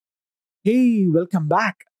Hey, welcome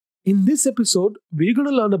back. In this episode, we're going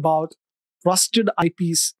to learn about trusted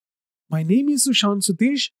IPs. My name is Sushant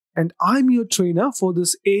Sutish, and I'm your trainer for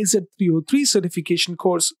this AZ-303 certification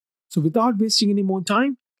course. So, without wasting any more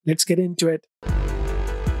time, let's get into it.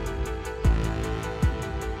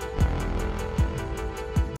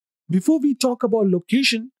 Before we talk about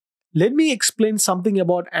location, let me explain something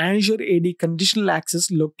about Azure AD conditional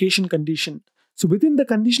access location condition. So within the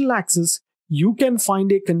conditional access, you can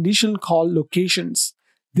find a condition called locations.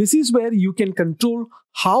 This is where you can control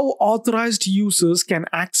how authorized users can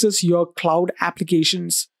access your cloud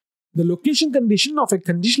applications. The location condition of a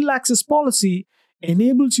conditional access policy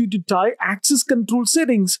enables you to tie access control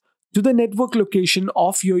settings to the network location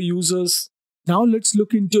of your users. Now let's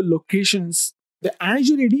look into locations. The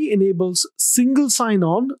Azure AD enables single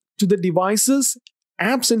sign-on to the devices,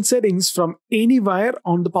 apps, and settings from anywhere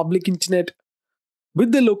on the public internet.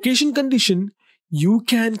 With the location condition, you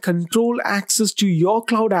can control access to your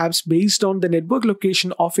cloud apps based on the network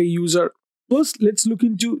location of a user. First, let's look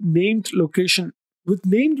into named location. With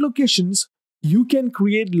named locations, you can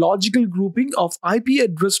create logical grouping of IP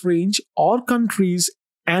address range or countries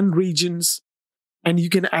and regions. And you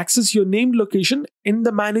can access your named location in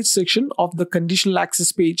the manage section of the conditional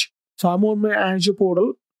access page. So I'm on my Azure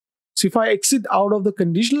portal. So if I exit out of the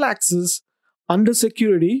conditional access under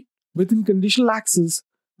security, within conditional access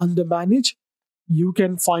under manage, you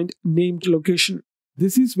can find named location.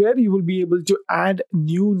 This is where you will be able to add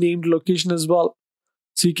new named location as well.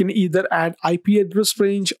 So you can either add IP address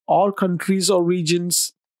range or countries or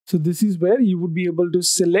regions. So this is where you would be able to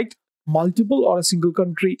select multiple or a single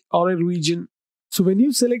country or a region. So when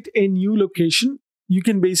you select a new location, you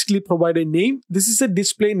can basically provide a name. This is a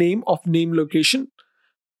display name of name location.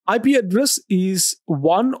 IP address is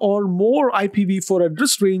one or more IPv4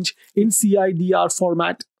 address range in CIDR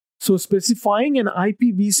format. So specifying an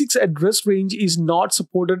IPv6 address range is not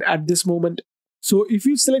supported at this moment. So if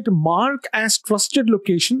you select mark as trusted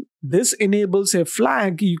location, this enables a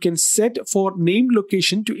flag you can set for named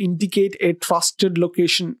location to indicate a trusted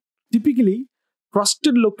location. Typically,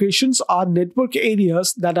 trusted locations are network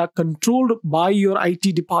areas that are controlled by your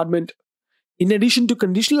IT department. In addition to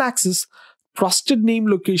conditional access, trusted name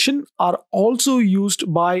location are also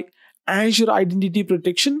used by Azure Identity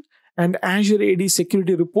Protection and Azure AD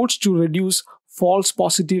security reports to reduce false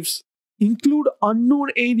positives. Include unknown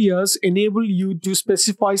areas enable you to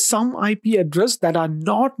specify some IP address that are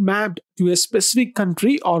not mapped to a specific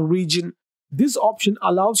country or region. This option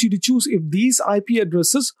allows you to choose if these IP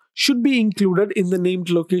addresses should be included in the named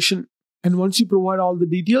location. And once you provide all the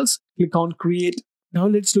details, click on Create. Now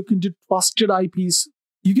let's look into trusted IPs.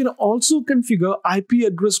 You can also configure IP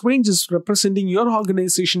address ranges representing your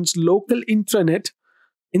organization's local intranet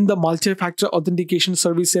in the multi-factor authentication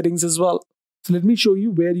service settings as well. So let me show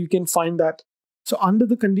you where you can find that. So under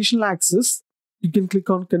the conditional access, you can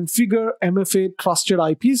click on Configure MFA Trusted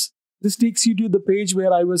IPs. This takes you to the page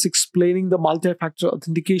where I was explaining the multi-factor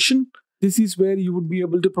authentication. This is where you would be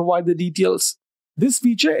able to provide the details. This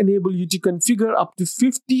feature enables you to configure up to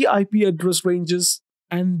 50 IP address ranges,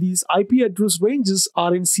 and these IP address ranges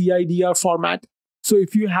are in CIDR format. So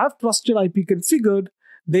if you have trusted IP configured,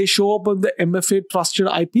 they show up on the MFA trusted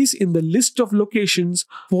IPs in the list of locations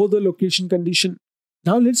for the location condition.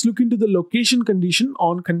 Now let's look into the location condition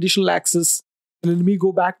on conditional access. Let me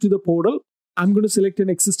go back to the portal. I'm going to select an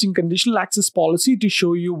existing conditional access policy to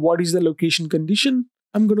show you what is the location condition.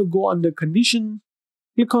 I'm going to go under condition,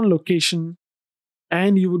 click on location,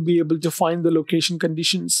 and you would be able to find the location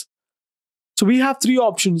conditions. So we have three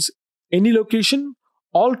options: any location,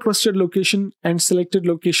 all trusted location, and selected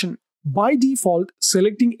location. By default,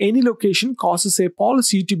 selecting any location causes a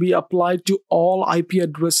policy to be applied to all IP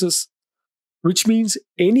addresses, which means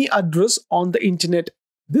any address on the internet.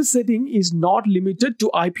 This setting is not limited to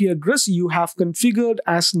IP address you have configured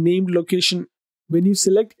as named location. When you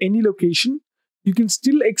select any location, you can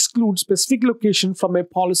still exclude specific location from a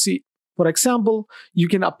policy. For example, you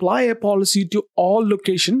can apply a policy to all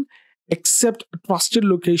location except trusted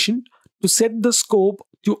location to set the scope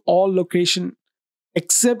to all location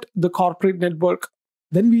except the corporate network.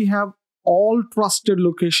 Then we have all trusted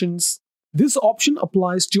locations. This option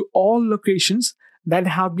applies to all locations that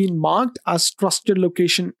have been marked as trusted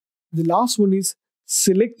location. The last one is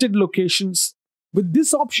selected locations. With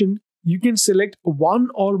this option, you can select one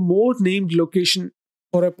or more named location.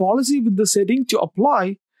 For a policy with the setting to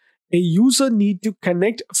apply, a user need to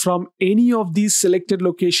connect from any of these selected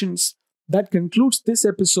locations. That concludes this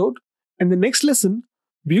episode. And the next lesson,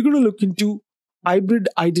 we're going to look into hybrid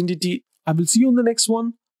identity. I will see you on the next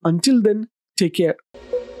one. Until then, take care.